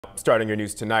Starting your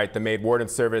news tonight, the Maine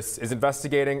Wardens Service is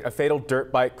investigating a fatal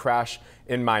dirt bike crash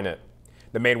in Minot.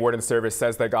 The Maine Wardens Service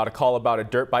says they got a call about a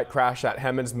dirt bike crash at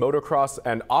Hemond's Motocross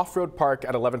and Offroad Park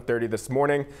at 11:30 this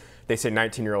morning. They say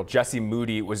 19-year-old Jessie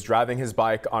Moody was driving his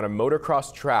bike on a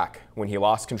motocross track when he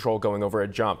lost control going over a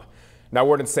jump. Now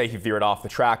wardens say he veered off the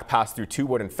track, passed through two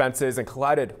wooden fences, and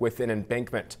collided with an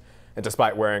embankment. And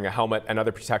despite wearing a helmet and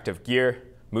other protective gear,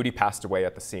 Moody passed away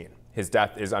at the scene. His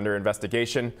death is under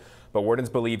investigation, but wardens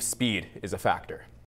believe speed is a factor.